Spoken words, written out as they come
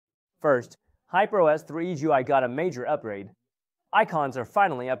First, HyperOS 3's UI got a major upgrade. Icons are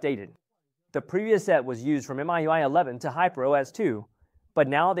finally updated. The previous set was used from MIUI 11 to HyperOS 2, but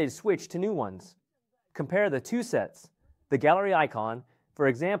now they've switched to new ones. Compare the two sets. The gallery icon, for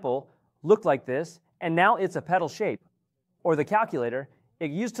example, looked like this, and now it's a petal shape. Or the calculator, it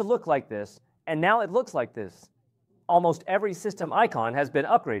used to look like this, and now it looks like this. Almost every system icon has been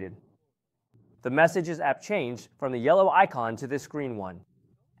upgraded. The Messages app changed from the yellow icon to this green one.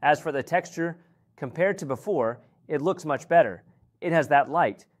 As for the texture, compared to before, it looks much better. It has that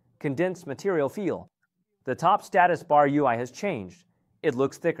light, condensed material feel. The top status bar UI has changed. It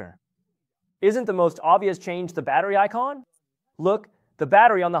looks thicker. Isn't the most obvious change the battery icon? Look, the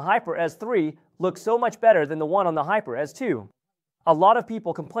battery on the HyperOS 3 looks so much better than the one on the HyperOS 2. A lot of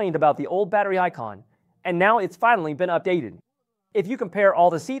people complained about the old battery icon, and now it's finally been updated. If you compare all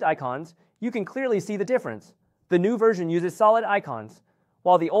the seat icons, you can clearly see the difference. The new version uses solid icons,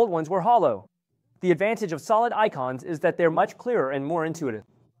 while the old ones were hollow. The advantage of solid icons is that they're much clearer and more intuitive,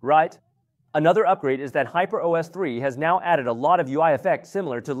 right? Another upgrade is that HyperOS 3 has now added a lot of UI effects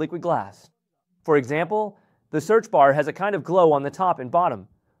similar to liquid glass. For example, the search bar has a kind of glow on the top and bottom,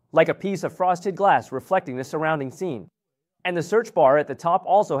 like a piece of frosted glass reflecting the surrounding scene. And the search bar at the top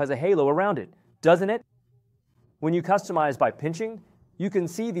also has a halo around it, doesn't it? When you customize by pinching, you can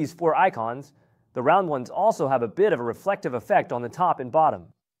see these four icons. The round ones also have a bit of a reflective effect on the top and bottom.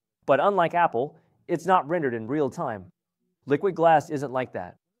 But unlike Apple, it's not rendered in real time. Liquid glass isn't like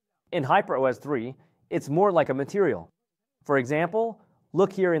that. In HyperOS 3, it's more like a material. For example,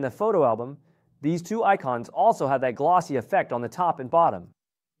 look here in the photo album. These two icons also have that glossy effect on the top and bottom.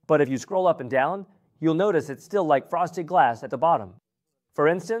 But if you scroll up and down, you'll notice it's still like frosted glass at the bottom. For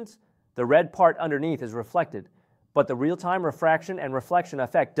instance, the red part underneath is reflected, but the real-time refraction and reflection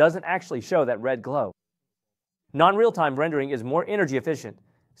effect doesn't actually show that red glow. Non-real-time rendering is more energy efficient,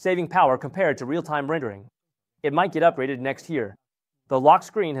 saving power compared to real-time rendering. It might get upgraded next year. The lock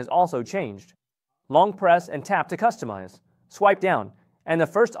screen has also changed. Long press and tap to customize. Swipe down, and the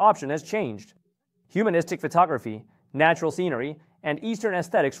first option has changed. Humanistic photography, natural scenery, and Eastern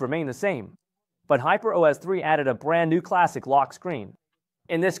aesthetics remain the same. But HyperOS 3 added a brand new classic lock screen.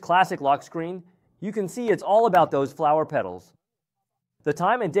 In this classic lock screen, you can see it's all about those flower petals. The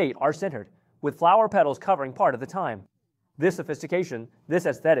time and date are centered, with flower petals covering part of the time. This sophistication, this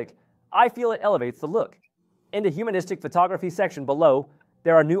aesthetic, I feel it elevates the look. In the humanistic photography section below,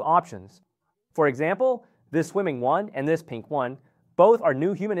 there are new options. For example, this swimming one and this pink one, both are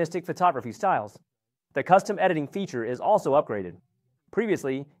new humanistic photography styles. The custom editing feature is also upgraded.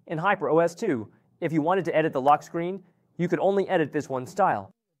 Previously, in HyperOS 2, if you wanted to edit the lock screen, you could only edit this one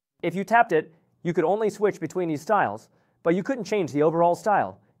style. If you tapped it, you could only switch between these styles, but you couldn't change the overall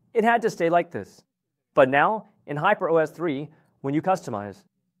style. It had to stay like this. But now, in HyperOS 3, when you customize,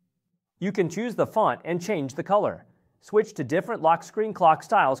 you can choose the font and change the color. Switch to different lock screen clock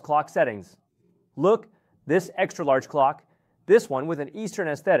styles clock settings. Look, this extra large clock, this one with an Eastern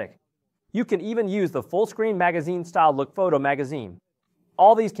aesthetic. You can even use the full screen magazine style look photo magazine.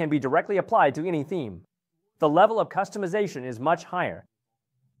 All these can be directly applied to any theme. The level of customization is much higher.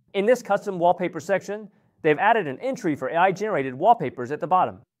 In this custom wallpaper section, they've added an entry for AI-generated wallpapers at the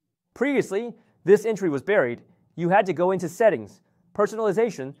bottom. Previously, this entry was buried. You had to go into Settings,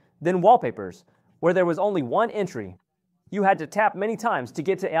 Personalization, then Wallpapers, where there was only one entry. You had to tap many times to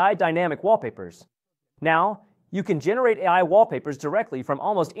get to AI dynamic wallpapers. Now, you can generate AI wallpapers directly from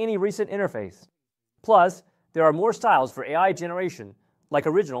almost any recent interface. Plus, there are more styles for AI generation, like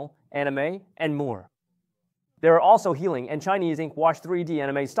original, anime, and more. There are also healing and Chinese ink wash 3D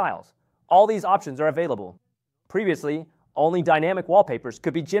anime styles. All these options are available. Previously, only dynamic wallpapers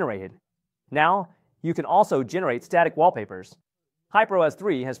could be generated. Now, you can also generate static wallpapers. HyperOS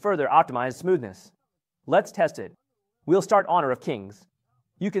 3 has further optimized smoothness. Let's test it. We'll start Honor of Kings.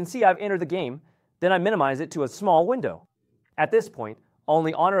 You can see I've entered the game, then I minimize it to a small window. At this point,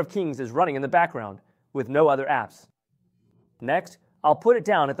 only Honor of Kings is running in the background, with no other apps. Next, I'll put it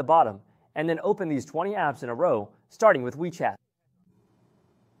down at the bottom, and then open these 20 apps in a row, starting with WeChat.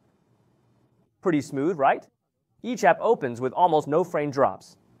 Pretty smooth, right? Each app opens with almost no frame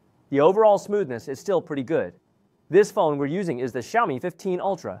drops. The overall smoothness is still pretty good. This phone we're using is the Xiaomi 15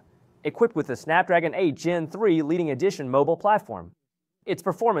 Ultra, equipped with the Snapdragon 8 Gen 3 leading edition mobile platform. Its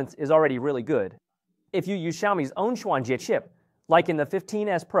performance is already really good. If you use Xiaomi's own Xuanjie chip, like in the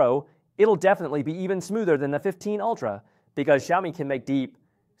 15S Pro, it'll definitely be even smoother than the 15 Ultra, because Xiaomi can make deep,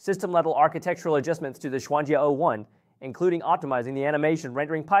 system-level architectural adjustments to the Xuanjie 01, including optimizing the animation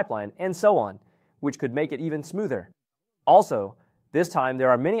rendering pipeline, and so on, which could make it even smoother. Also, this time there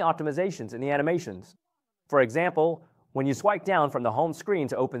are many optimizations in the animations. For example, When you swipe down from the home screen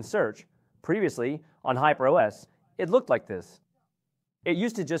to open search, previously on HyperOS, it looked like this. It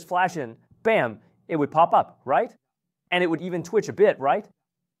used to just flash in, bam, it would pop up, right? And it would even twitch a bit, right?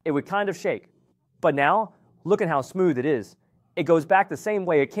 It would kind of shake. But now, look at how smooth it is. It goes back the same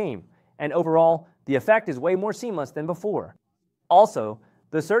way it came, and overall, the effect is way more seamless than before. Also,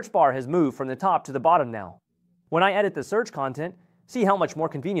 the search bar has moved from the top to the bottom now. When I edit the search content, see how much more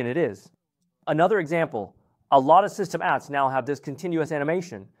convenient it is. Another example, a lot of system apps now have this continuous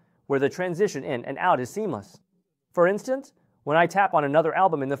animation, where the transition in and out is seamless. For instance, when I tap on another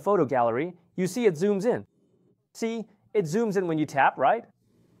album in the photo gallery, you see it zooms in. See, it zooms in when you tap, right?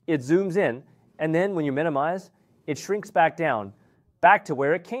 It zooms in, and then when you minimize, it shrinks back down, back to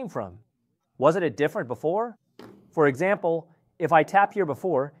where it came from. Wasn't it different before? For example, if I tap here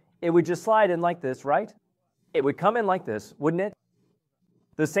before, it would just slide in like this, right? It would come in like this, wouldn't it?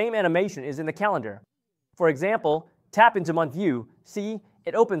 The same animation is in the calendar. For example, tap into month view, see,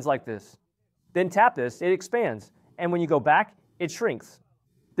 it opens like this. Then tap this, it expands, and when you go back, it shrinks.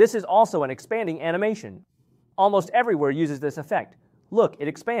 This is also an expanding animation. Almost everywhere uses this effect. Look, it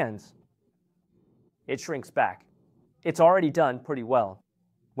expands. It shrinks back. It's already done pretty well.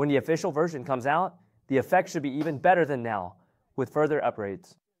 When the official version comes out, the effect should be even better than now, with further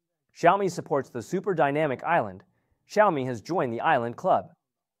upgrades. Xiaomi supports the Super Dynamic Island. Xiaomi has joined the Island Club.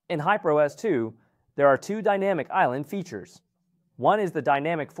 In HyperOS 2, there are 2 dynamic island features. One is the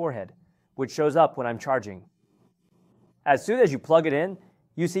dynamic forehead, which shows up when I'm charging. As soon as you plug it in,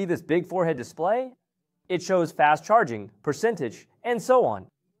 you see this big forehead display. It shows fast charging, percentage, and so on.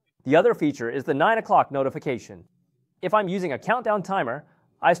 The other feature is the 9 o'clock notification. If I'm using a countdown timer,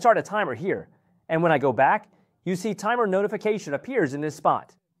 I start a timer here, and when I go back, you see timer notification appears in this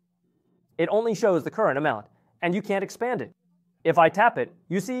spot. It only shows the current amount, and you can't expand it. If I tap it,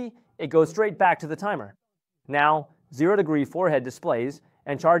 you see, it goes straight back to the timer. Now, 0-degree forehead displays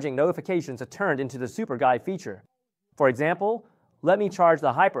and charging notifications are turned into the Super Guide feature. For example, let me charge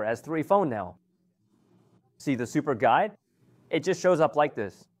the HyperOS 3 phone now. See the Super Guide? It just shows up like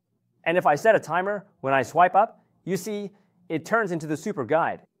this. And if I set a timer, when I swipe up, you see, it turns into the Super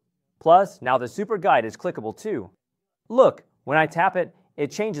Guide. Plus, now the Super Guide is clickable too. Look, when I tap it,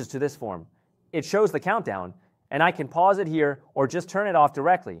 it changes to this form. It shows the countdown, and I can pause it here or just turn it off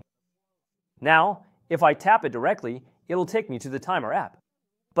directly. Now, if I tap it directly, it'll take me to the timer app.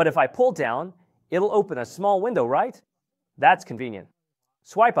 But if I pull down, it'll open a small window, right? That's convenient.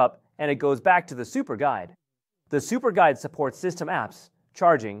 Swipe up, and it goes back to the Super Guide. The Super Guide supports system apps,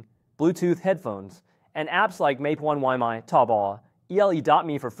 charging, Bluetooth headphones, and apps like Map1 Waimai, Taobao,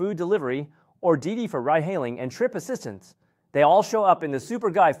 ele.me for food delivery, or Didi for ride-hailing and trip assistance. They all show up in the Super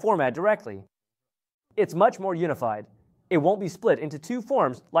Guide format directly. It's much more unified. It won't be split into 2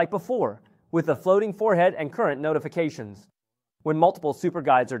 forms like before, with the floating forehead and current notifications. When multiple Super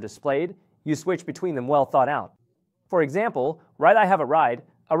Guides are displayed, you switch between them well thought out. For example, right I have a ride,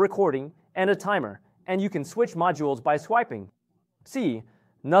 a recording, and a timer, and you can switch modules by swiping. See,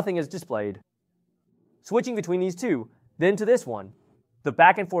 nothing is displayed. Switching between these 2, then to this one. The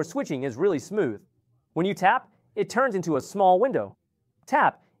back and forth switching is really smooth. When you tap, it turns into a small window.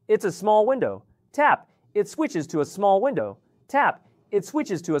 Tap, it's a small window. Tap, it switches to a small window. Tap, it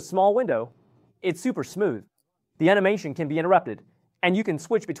switches to a small window. It's super smooth. The animation can be interrupted, and you can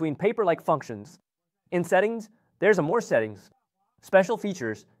switch between paper-like functions. In settings, there's a more settings. Special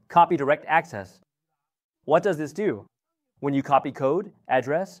features, copy direct access. What does this do? When you copy code,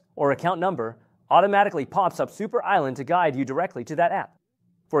 address, or account number, automatically pops up Super Island to guide you directly to that app.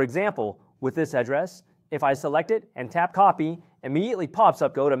 For example, with this address, if I select it and tap copy, immediately pops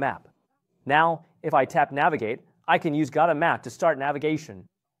up Go to Map. Now, if I tap Navigate, I can use Got a Map to start navigation.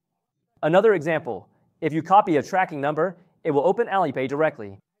 Another example, if you copy a tracking number, it will open Alipay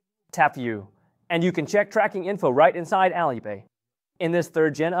directly. Tap View, and you can check tracking info right inside Alipay. In this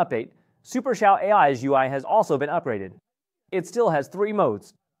 3rd Gen update, Super Xiao AI's UI has also been upgraded. It still has 3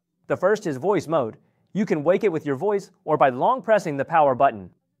 modes. The first is voice mode. You can wake it with your voice or by long pressing the power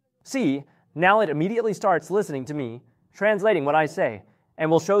button. See, now it immediately starts listening to me, translating what I say, and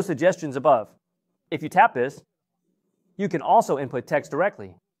will show suggestions above. If you tap this, you can also input text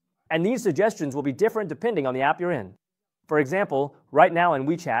directly. And these suggestions will be different depending on the app you're in. For example, right now in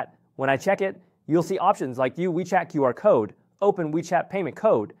WeChat, when I check it, you'll see options like View WeChat QR code, Open WeChat payment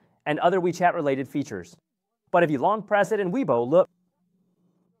code, and other WeChat-related features. But if you long press it in Weibo, look,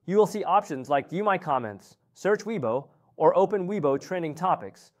 you will see options like View My Comments, Search Weibo, or Open Weibo Trending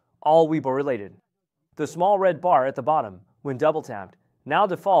Topics, all Weibo-related. The small red bar at the bottom, when double-tapped, now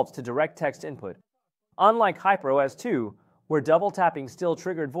defaults to direct text input. Unlike HyperOS 2, where double-tapping still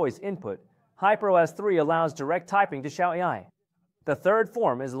triggered voice input, HyperOS 3 allows direct typing to Xiaomi. The third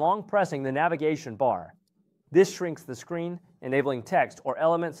form is long pressing the navigation bar. This shrinks the screen, enabling text or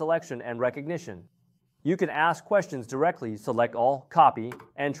element selection and recognition. You can ask questions directly, select all, copy,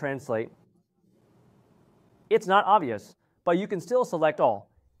 and translate. It's not obvious, but you can still select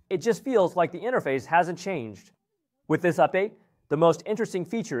all. It just feels like the interface hasn't changed. With this update, the most interesting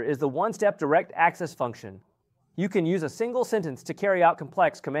feature is the one-step direct access function. You can use a single sentence to carry out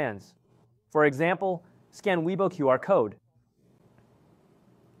complex commands. For example, scan Weibo QR code.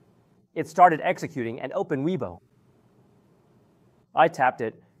 It started executing and opened Weibo. I tapped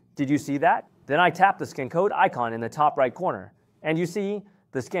it. Did you see that? Then I tapped the scan code icon in the top right corner, and you see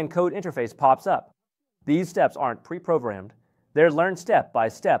the scan code interface pops up. These steps aren't pre-programmed. They're learned step by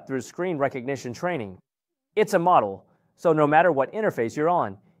step through screen recognition training. It's a model, so no matter what interface you're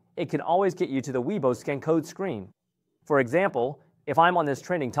on, it can always get you to the Weibo scan code screen. For example, if I'm on this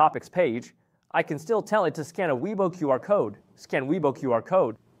trending topics page, I can still tell it to scan a Weibo QR code. Scan Weibo QR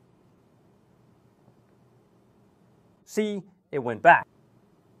code. See, it went back.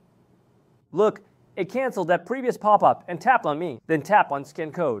 Look, it canceled that previous pop-up and tapped on me, then tap on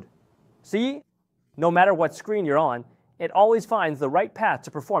scan code. See? No matter what screen you're on, it always finds the right path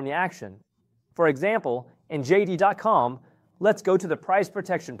to perform the action. For example, in JD.com, let's go to the price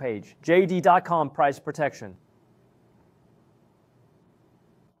protection page. JD.com price protection.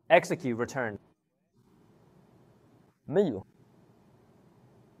 Execute return. 没有。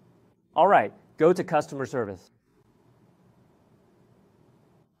 All right, go to customer service.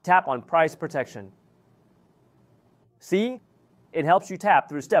 Tap on price protection. See? It helps you tap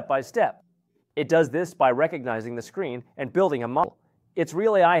through step by step. It does this by recognizing the screen and building a model. It's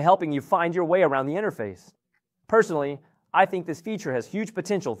Real AI helping you find your way around the interface. Personally, I think this feature has huge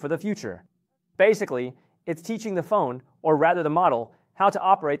potential for the future. Basically, it's teaching the phone, or rather the model, how to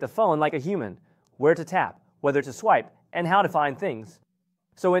operate the phone like a human, where to tap, whether to swipe, and how to find things.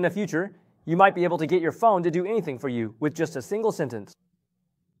 So in the future, you might be able to get your phone to do anything for you with just a single sentence.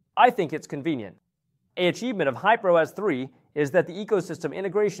 I think it's convenient. An achievement of HyperOS 3 is that the ecosystem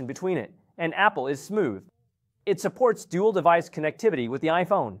integration between it and Apple is smooth. It supports dual device connectivity with the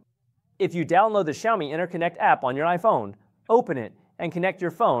iPhone. If you download the Xiaomi Interconnect app on your iPhone, open it, and connect your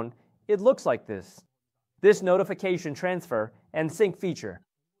phone, it looks like this. This notification transfer and sync feature.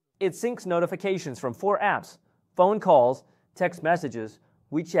 It syncs notifications from 4 apps: phone calls, text messages,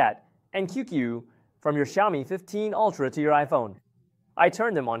 WeChat, and QQ from your Xiaomi 15 Ultra to your iPhone. I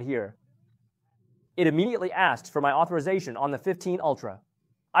turned them on here. It immediately asks for my authorization on the 15 Ultra.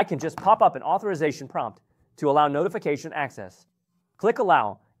 I can just pop up an authorization prompt to allow notification access. Click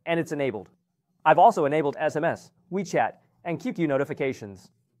Allow, and it's enabled. I've also enabled SMS, WeChat, and QQ notifications.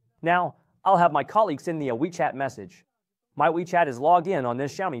 Now, I'll have my colleague send me a WeChat message. My WeChat is logged in on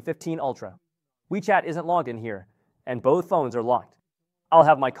this Xiaomi 15 Ultra. WeChat isn't logged in here, and both phones are locked. I'll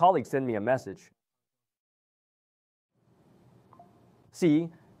have my colleague send me a message. See,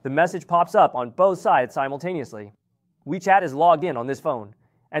 the message pops up on both sides simultaneously. WeChat is logged in on this phone,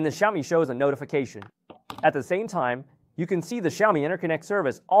 and the Xiaomi shows a notification. At the same time, you can see the Xiaomi Interconnect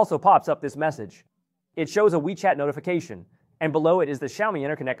service also pops up this message. It shows a WeChat notification, and below it is the Xiaomi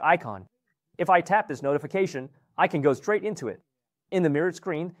Interconnect icon. If I tap this notification, I can go straight into it. In the mirrored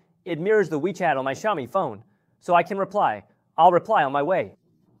screen, it mirrors the WeChat on my Xiaomi phone, so I can reply. I'll reply on my way.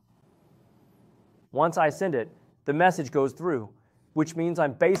 Once I send it, the message goes through, which means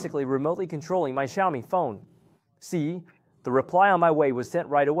I'm basically remotely controlling my Xiaomi phone. See, the reply on my way was sent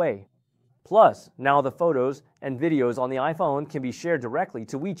right away. Plus, now the photos and videos on the iPhone can be shared directly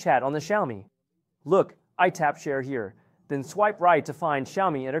to WeChat on the Xiaomi. Look, I tap Share here, then swipe right to find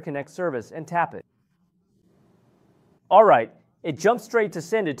Xiaomi Interconnect service and tap it. Alright, it jumps straight to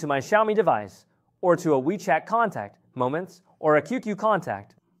send it to my Xiaomi device, or to a WeChat contact, Moments, or a QQ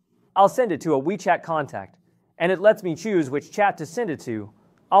contact. I'll send it to a WeChat contact, and it lets me choose which chat to send it to.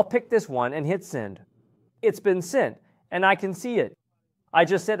 I'll pick this one and hit send. It's been sent, and I can see it. I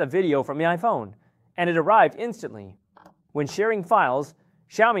just sent a video from my iPhone, and it arrived instantly. When sharing files,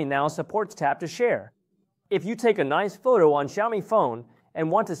 Xiaomi now supports tap to share. If you take a nice photo on Xiaomi phone and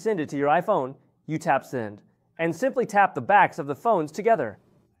want to send it to your iPhone, you tap send, and simply tap the backs of the phones together.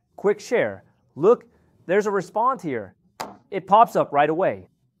 Quick share. Look, there's a response here. It pops up right away.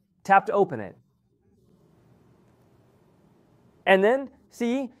 Tap to open it. And then,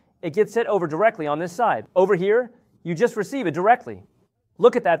 see, it gets sent over directly on this side. Over here, you just receive it directly.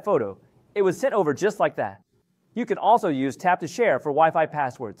 Look at that photo. It was sent over just like that. You can also use tap to share for Wi-Fi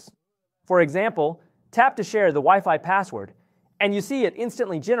passwords. For example, tap to share the Wi-Fi password, and you see it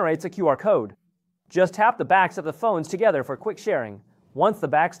instantly generates a QR code. Just tap the backs of the phones together for quick sharing. Once the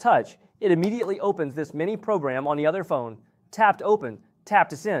backs touch, It immediately opens this mini program on the other phone, tap to open, tap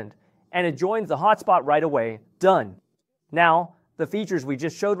to send, and it joins the hotspot right away. Done. Now, the features we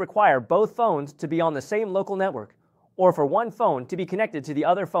just showed require both phones to be on the same local network, or for one phone to be connected to the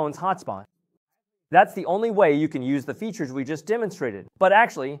other phone's hotspot. That's the only way you can use the features we just demonstrated. But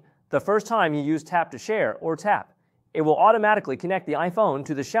actually, the first time you use Tap to Share or Tap, it will automatically connect the iPhone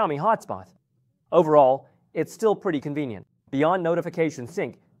to the Xiaomi hotspot. Overall, it's still pretty convenient. Beyond notification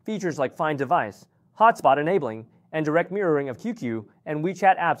sync, features like Find Device, hotspot enabling, and direct mirroring of QQ and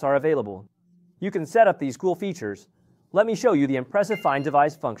WeChat apps are available. You can set up these cool features. Let me show you the impressive Find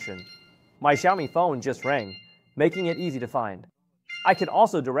Device function. My Xiaomi phone just rang, making it easy to find. I can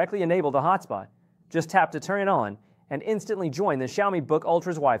also directly enable the hotspot. Just tap to turn it on and instantly join the Xiaomi Book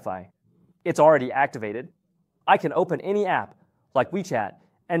Ultra's Wi-Fi. It's already activated. I can open any app, like WeChat,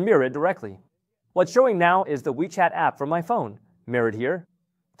 and mirror it directly. What's showing now is the WeChat app from my phone, mirrored here.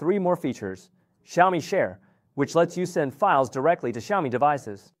 3 more features. Xiaomi Share, which lets you send files directly to Xiaomi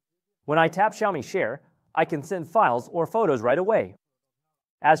devices. When I tap Xiaomi Share, I can send files or photos right away.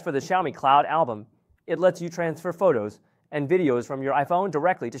 As for the Xiaomi Cloud album, it lets you transfer photos and videos from your iPhone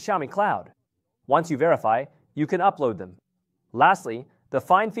directly to Xiaomi Cloud. Once you verify, you can upload them. Lastly, the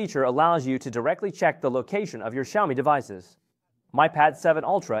Find feature allows you to directly check the location of your Xiaomi devices. My Pad 7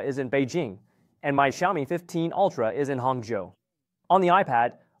 Ultra is in Beijing, and my Xiaomi 15 Ultra is in Hangzhou. On the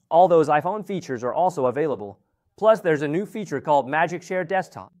iPad, all those iPhone features are also available. Plus, there's a new feature called Magic Share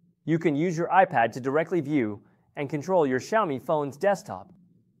Desktop. You can use your iPad to directly view and control your Xiaomi phone's desktop.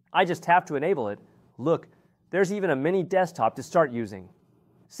 I just tap to enable it. Look, there's even a mini desktop to start using.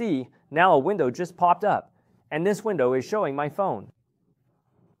 See, now a window just popped up, and this window is showing my phone.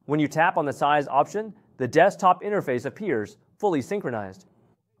 When you tap on the size option, the desktop interface appears, fully synchronized.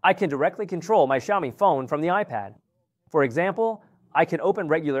 I can directly control my Xiaomi phone from the iPad. For example, I can open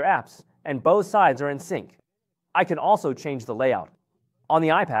regular apps, and both sides are in sync. I can also change the layout. On the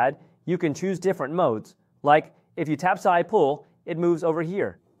iPad, you can choose different modes, like if you tap side pull, it moves over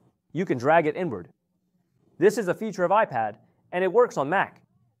here. You can drag it inward. This is a feature of iPad, and it works on Mac.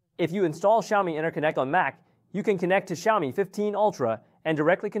 If you install Xiaomi Interconnect on Mac, you can connect to Xiaomi 15 Ultra and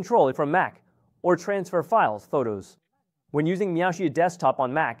directly control it from Mac, or transfer files, photos. When using Miaoxiu Desktop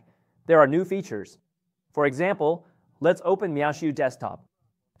on Mac, there are new features. For example, let's open Miaoxiu Desktop.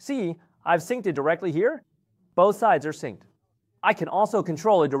 See, I've synced it directly here. Both sides are synced. I can also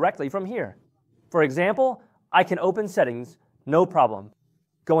control it directly from here. For example, I can open settings, no problem.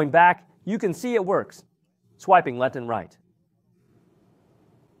 Going back, you can see it works. Swiping left and right.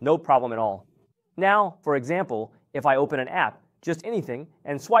 No problem at all. Now, for example, if I open an app, just anything,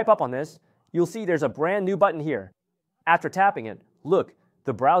 and swipe up on this, you'll see there's a brand new button here. After tapping it, look,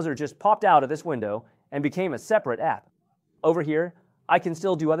 the browser just popped out of this window and became a separate app. Over here, I can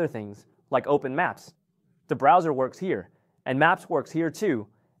still do other things, like open Maps. The browser works here, and Maps works here too,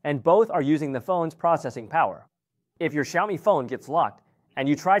 and both are using the phone's processing power. If your Xiaomi phone gets locked, and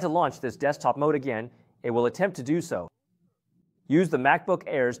you try to launch this desktop mode again, it will attempt to do so. Use the MacBook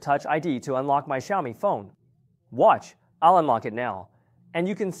Air's Touch ID to unlock my Xiaomi phone. Watch, I'll unlock it now, and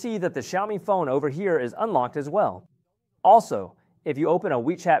you can see that the Xiaomi phone over here is unlocked as well. Also, if you open a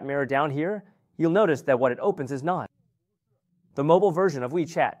WeChat mirror down here, you'll notice that what it opens is not the mobile version of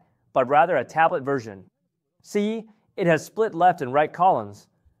WeChat, but rather a tablet version. See, it has split left and right columns.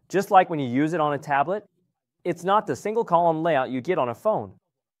 Just like when you use it on a tablet, it's not the single column layout you get on a phone.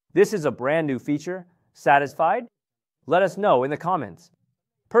 This is a brand new feature. Satisfied? Let us know in the comments.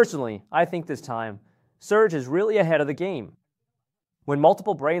 Personally, I think this time, Surge is really ahead of the game. When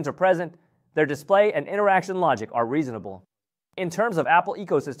multiple brains are present, their display and interaction logic are reasonable. In terms of Apple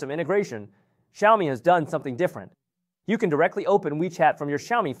ecosystem integration, Xiaomi has done something different. You can directly open WeChat from your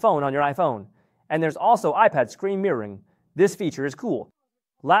Xiaomi phone on your iPhone, and there's also iPad screen mirroring. This feature is cool.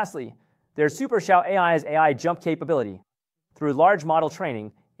 Lastly, there's Super Xiao AI's AI jump capability. Through large model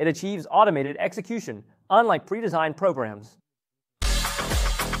training, it achieves automated execution, unlike pre-designed programs.